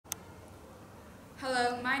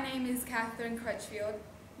Hello, my name is Catherine Crutchfield.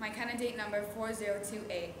 My candidate number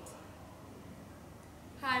 4028.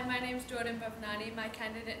 Hi, my name is Jordan Bhavnani. My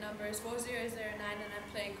candidate number is 4009 and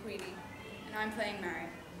I'm playing Queenie. And I'm playing Mary.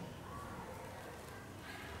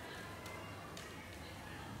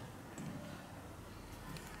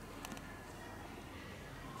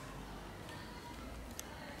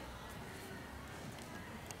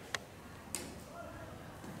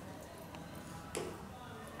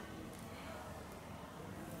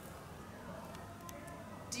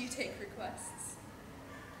 Do you take requests?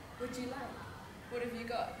 Would you like? What have you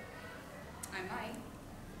got? I might.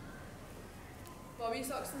 Bobby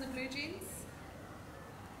socks and the blue jeans?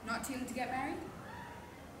 Not tuned to get married?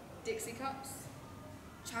 Dixie cups?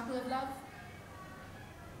 Chapel of Love?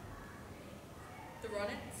 The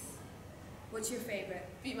Ronnets? What's your favorite?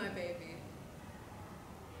 Be My Baby.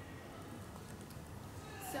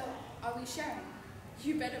 So, are we sharing?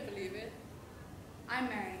 You better believe it. I'm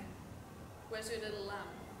Mary. Where's your little lamb?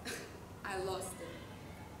 I lost it.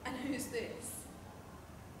 And who's this?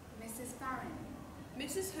 Mrs. Farron.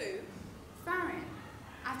 Mrs. Who? Farron.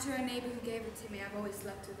 After a neighbor who gave it to me, I've always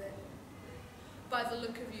slept with it. By the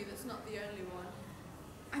look of you, that's not the only one.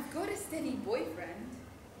 I've got a steady boyfriend.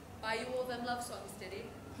 Buy you all them love songs, did he?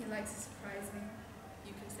 He likes to surprise me.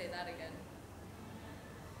 You can say that again.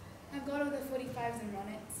 I've got all the 45s and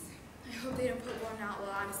Ronnets. I hope they don't put one out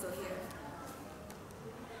while I'm still here.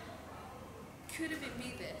 Could have been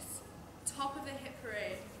me this. Top of the hit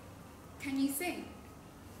parade. Can you sing?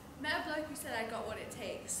 Met a bloke who said I got what it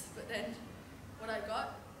takes, but then what I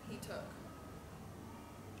got, he took.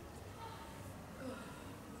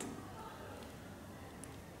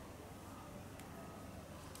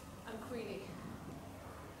 I'm Queenie.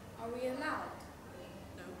 Are we allowed?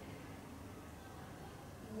 No.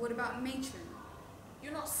 What about matron?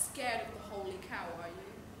 You're not scared of the holy cow, are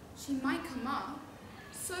you? She might come up.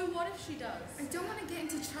 So what if she does? I don't want to get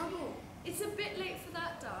into trouble. It's a bit late for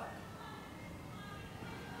that, Doc.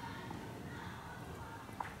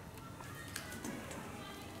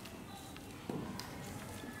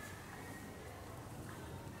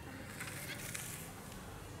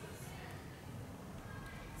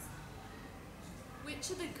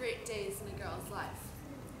 Which are the great days in a girl's life?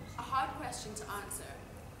 A hard question to answer,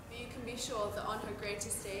 but you can be sure that on her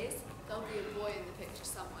greatest days, there'll be a boy in the picture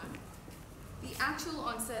somewhere. The actual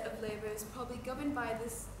onset of labour is probably governed by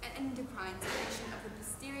this endocrine secretion of the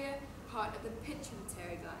posterior part of the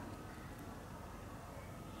pituitary gland.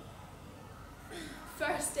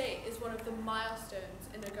 First date is one of the milestones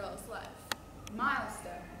in a girl's life.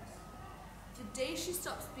 Milestones. The day she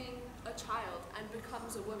stops being a child and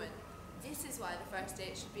becomes a woman. This is why the first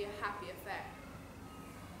date should be a happy affair.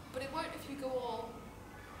 But it won't if you go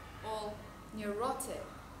all Neurotic.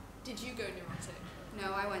 Did you go neurotic?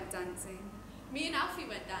 No, I went dancing. Me and Alfie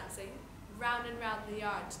went dancing, round and round the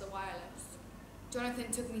yard to the wireless. Jonathan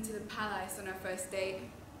took me to the palace on our first date.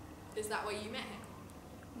 Is that where you met him?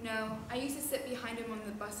 No, I used to sit behind him on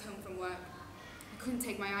the bus home from work. I couldn't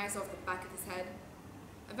take my eyes off the back of his head.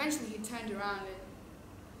 Eventually he turned around and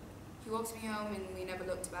he walked me home and we never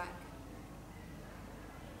looked back.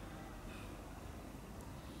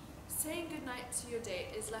 Saying goodnight to your date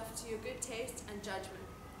is left to your good taste and judgment,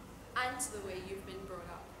 and to the way you've been brought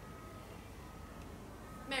up.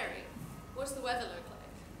 Mary, what's the weather look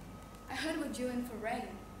like? I heard we're due in for rain.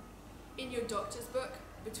 In your doctor's book,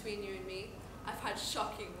 between you and me, I've had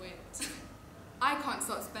shocking winds. I can't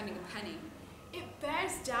stop spending a penny. It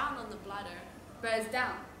bears down on the bladder. Bears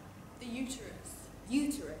down. The uterus.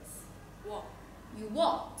 Uterus. What? You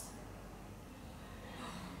what?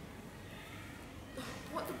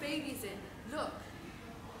 What the baby's in. Look.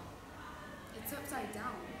 It's upside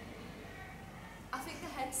down. I think the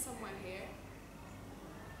head's somewhere here.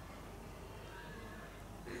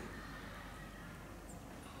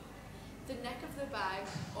 The neck of the bag,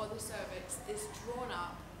 or the cervix, is drawn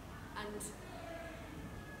up and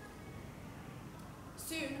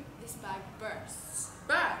soon this bag bursts.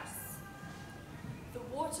 Bursts? The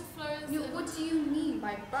water flows No, and what do you mean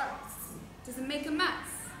by bursts? Does it make a mess?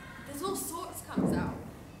 there's all sorts comes out.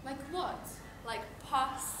 Like what? Like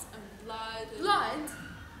pus and blood. Blood?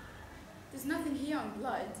 There's nothing here on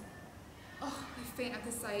blood. Oh, I faint at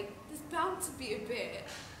the sight. There's bound to be a bit.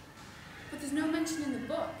 But there's no mention in the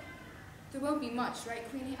book. There won't be much, right,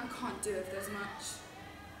 Queenie? I can't do if there's much.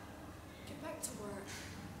 Get back to work.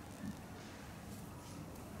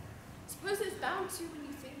 Suppose it's bound to when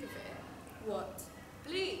you think of it. What?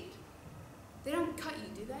 Bleed. They don't cut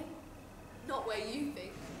you, do they? Not where you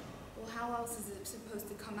think. Well, how else is it supposed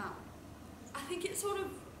to come out? I think it sort of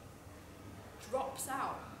drops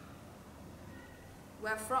out.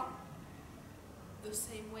 Where from? the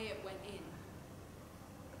same way it went in.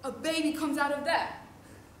 A baby comes out of there.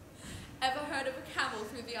 Ever heard of a camel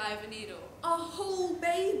through the eye of a needle? A whole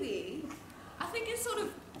baby. I think it sort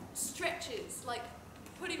of stretches, like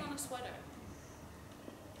putting on a sweater.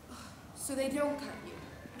 So they don't cut you.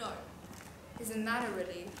 No. Isn't that a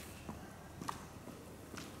relief?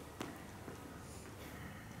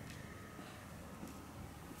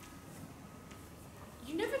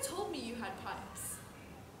 You never told me you had pipes.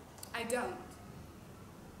 I don't.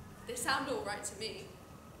 They sound all right to me.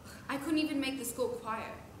 I couldn't even make the school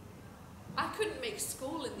choir. I couldn't make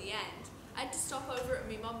school in the end. I had to stop over at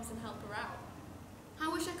me mum's and help her out. I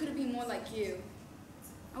wish I could have been more like you.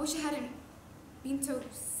 I wish I hadn't been so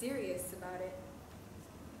serious about it.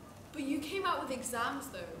 But you came out with exams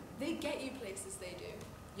though. They get you places, they do.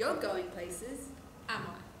 You're going places. Am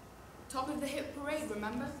I? Top of the hit parade,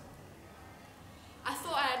 remember? I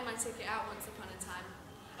thought I had my ticket out once upon a time.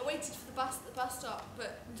 I waited for the bus at the bus stop,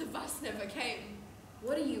 but the bus never came.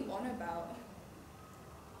 What are you on about?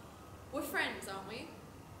 We're friends, aren't we?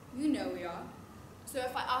 You know we are. So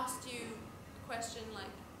if I asked you a question like,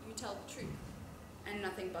 you tell the truth. And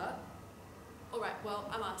nothing but? Alright, well,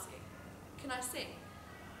 I'm asking. Can I sing?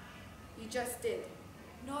 You just did.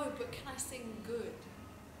 No, but can I sing good?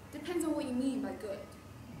 Depends on what you mean by good.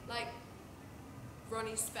 Like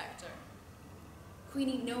Ronnie Spector.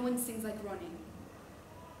 Queenie, no one sings like Ronnie.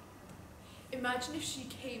 Imagine if she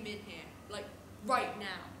came in here, like right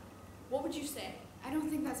now. What would you say? I don't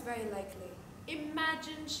think that's very likely.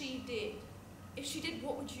 Imagine she did. If she did,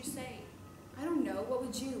 what would you say? I don't know. What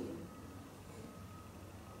would you?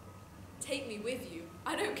 Take me with you.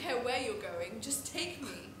 I don't care where you're going. Just take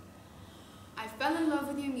me. I fell in love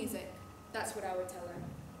with your music. That's what I would tell her.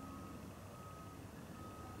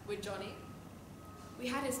 With Johnny? We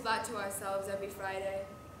had his flat to ourselves every Friday.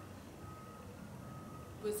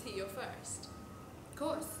 Was he your first? Of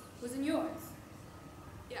course. Wasn't yours?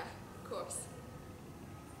 Yeah, of course.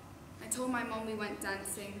 I told my mom we went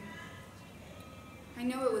dancing. I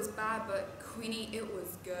know it was bad, but Queenie, it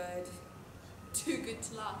was good. Too good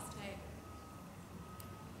to last, hey?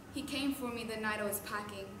 He came for me the night I was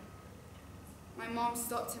packing. My mom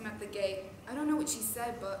stopped him at the gate. I don't know what she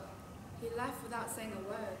said, but he left without saying a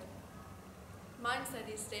word. Mine said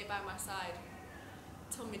he'd stay by my side.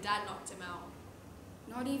 Till my dad knocked him out.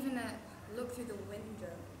 Not even a look through the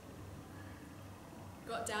window.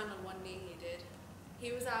 Got down on one knee, he did.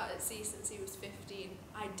 He was out at sea since he was 15.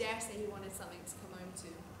 I dare say he wanted something to come home to.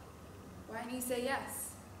 Why didn't he say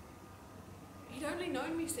yes? He'd only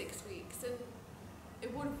known me 6 weeks, and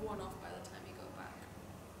it would have worn off by the time he got back.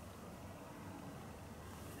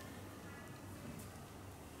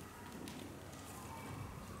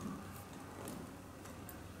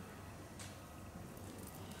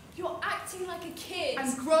 You're acting like a kid.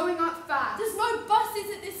 I'm growing up fast. There's no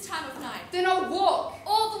buses at this time of night. Then I'll walk.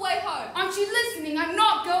 All the way home. Aren't you listening? I'm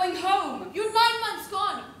not going home. You're 9 months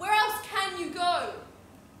gone. Where else can you go?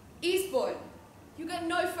 Eastbourne. You get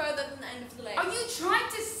no further than the end of the lake. Are you trying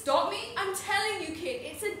to stop me? I'm telling you, kid,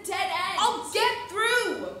 it's a dead end. I'll get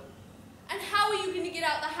through. And how are you going to get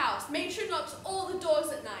out the house? Matron locks all the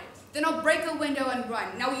doors at night. Then I'll break a window and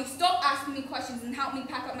run. Now will you stop asking me questions and help me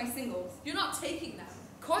pack up my singles? You're not taking them.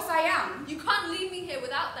 Of course I am. You can't leave me here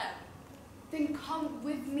without them. Then come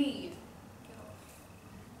with me.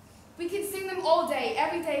 We can sing them all day,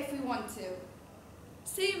 every day if we want to.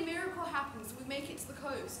 Say a miracle happens, we make it to the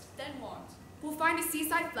coast. Then what? We'll find a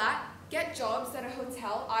seaside flat, get jobs at a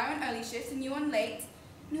hotel, I on early shifts and you on late,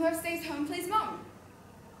 and whoever stays home plays mum.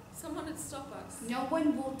 Someone would stop us. No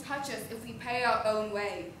one will touch us if we pay our own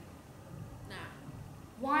way. Nah.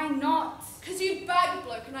 Why not? Because you'd bag a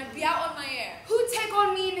bloke and I'd be out on my air. Who'd take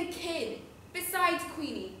on me and a kid? Besides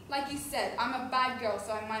Queenie, like you said, I'm a bad girl,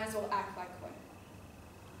 so I might as well act like one.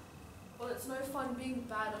 Well, it's no fun being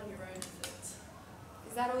bad on your own, is it?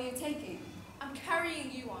 Is that all you're taking? I'm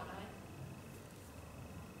carrying you, aren't I?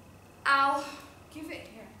 Ow. Give it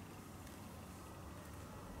here.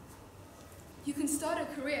 You can start a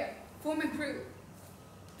career, form a crew.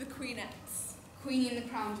 The Queenettes. Queenie and the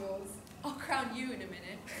Crown Jewels. I'll crown you in a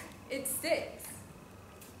minute. It sticks.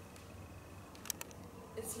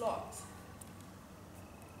 It's locked.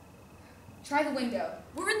 Try the window.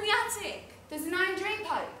 We're in the attic. There's an iron drain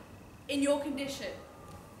pipe. In your condition.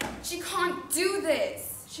 She can't do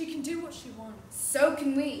this. She can do what she wants. So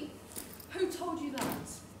can we. Who told you that?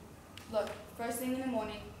 Look, first thing in the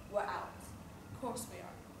morning, we're out. Of course we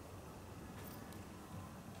are.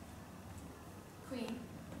 Queen.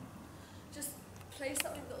 Just play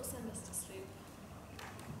something that will send us to sleep.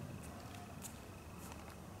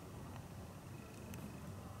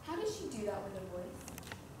 How does she do that with her voice?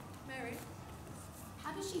 Mary,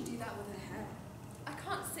 that with her hair. I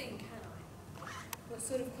can't sing, can I? What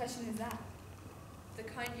sort of question is that? The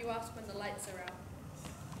kind you ask when the lights are out.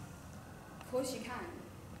 Of course you can.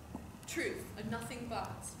 Truth and nothing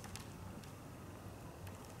but.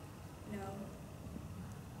 No.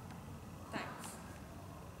 Thanks.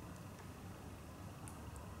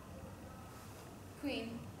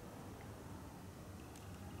 Queen,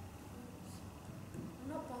 I'm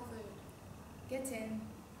not bothered. get in.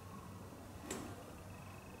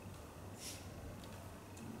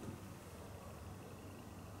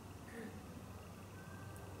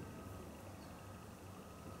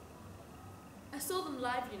 I saw them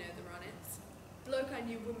live, you know, the Ronets. Bloke I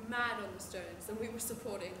knew were mad on the Stones and we were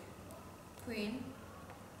supporting. Queen,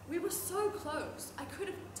 We were so close. I could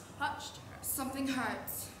have touched her. something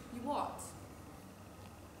hurts. You what?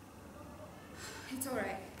 It's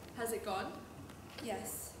alright. Has it gone?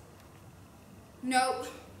 Yes. No,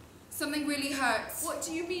 something really hurts. What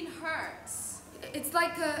do you mean hurts? It's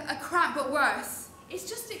like a cramp, but worse. It's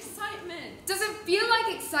just excitement. Does it feel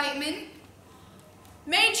like excitement?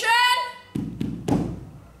 Matron!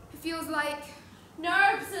 It feels like...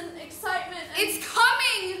 Nerves and excitement and... It's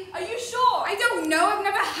coming! Are you sure? I don't know, I've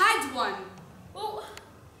never had one. Well,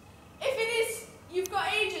 if it is, you've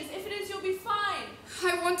got ages. If it is, you'll be fine.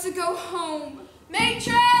 I want to go home.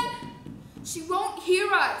 Matron! She won't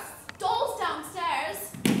hear us. Doll's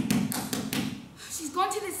downstairs. She's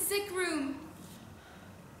gone to the sick room.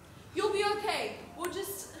 You'll be okay.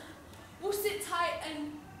 We'll sit tight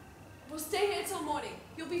and we'll stay here till morning.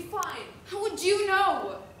 You'll be fine. How would you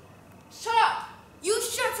know? Shut up. You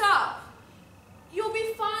shut up. You'll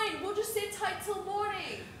be fine. We'll just sit tight till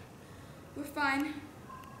morning. We're fine.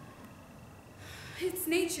 It's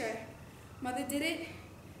nature. Mother did it.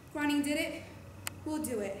 Ronnie did it. We'll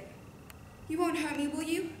do it. You won't hurt me, will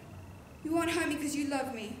you? You won't hurt me because you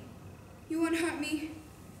love me. You won't hurt me.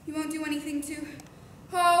 You won't do anything to...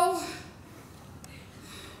 Oh!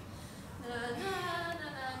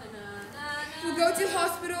 We'll go to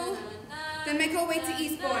hospital, then make our way to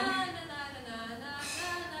Eastbourne.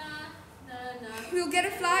 We'll get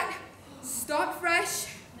a flat, start fresh.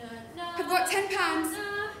 I've got £10.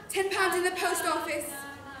 £10 in the post office.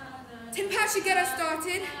 £10 should get us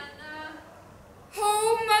started.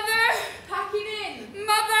 Oh, Mother! Packing in.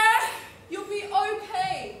 Mother!